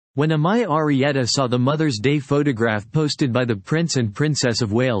When Amaya Arietta saw the Mother's Day photograph posted by the Prince and Princess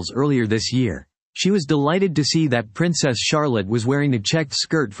of Wales earlier this year, she was delighted to see that Princess Charlotte was wearing a checked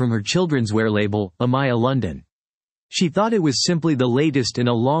skirt from her children's wear label, Amaya London. She thought it was simply the latest in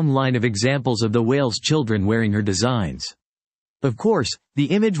a long line of examples of the Wales children wearing her designs. Of course, the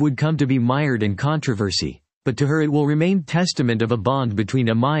image would come to be mired in controversy, but to her it will remain testament of a bond between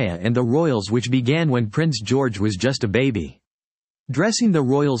Amaya and the royals which began when Prince George was just a baby. "Dressing the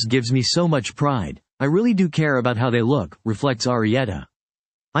royals gives me so much pride. I really do care about how they look," reflects Arietta.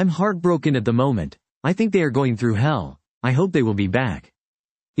 "I'm heartbroken at the moment. I think they are going through hell. I hope they will be back."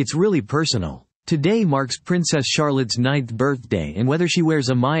 It's really personal. Today marks Princess Charlotte's 9th birthday, and whether she wears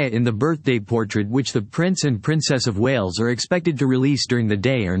Amaya in the birthday portrait which the Prince and Princess of Wales are expected to release during the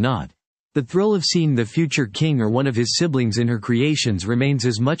day or not, the thrill of seeing the future king or one of his siblings in her creations remains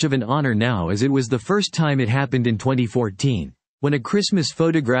as much of an honor now as it was the first time it happened in 2014, when a Christmas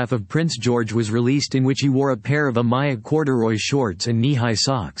photograph of Prince George was released in which he wore a pair of Amaya corduroy shorts and knee-high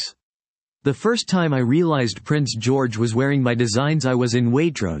socks. "The first time I realized Prince George was wearing my designs, I was in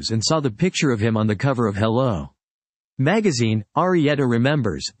Waitrose and saw the picture of him on the cover of Hello magazine," Arietta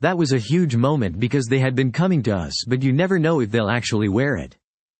remembers. "That was a huge moment because they had been coming to us, but you never know if they'll actually wear it."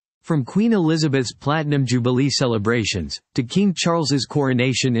 From Queen Elizabeth's Platinum Jubilee celebrations, to King Charles's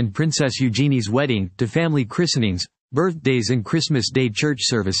coronation and Princess Eugenie's wedding, to family christenings, birthdays and Christmas Day church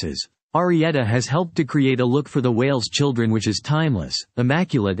services, Arietta has helped to create a look for the Wales children which is timeless,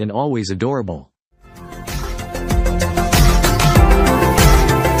 immaculate and always adorable.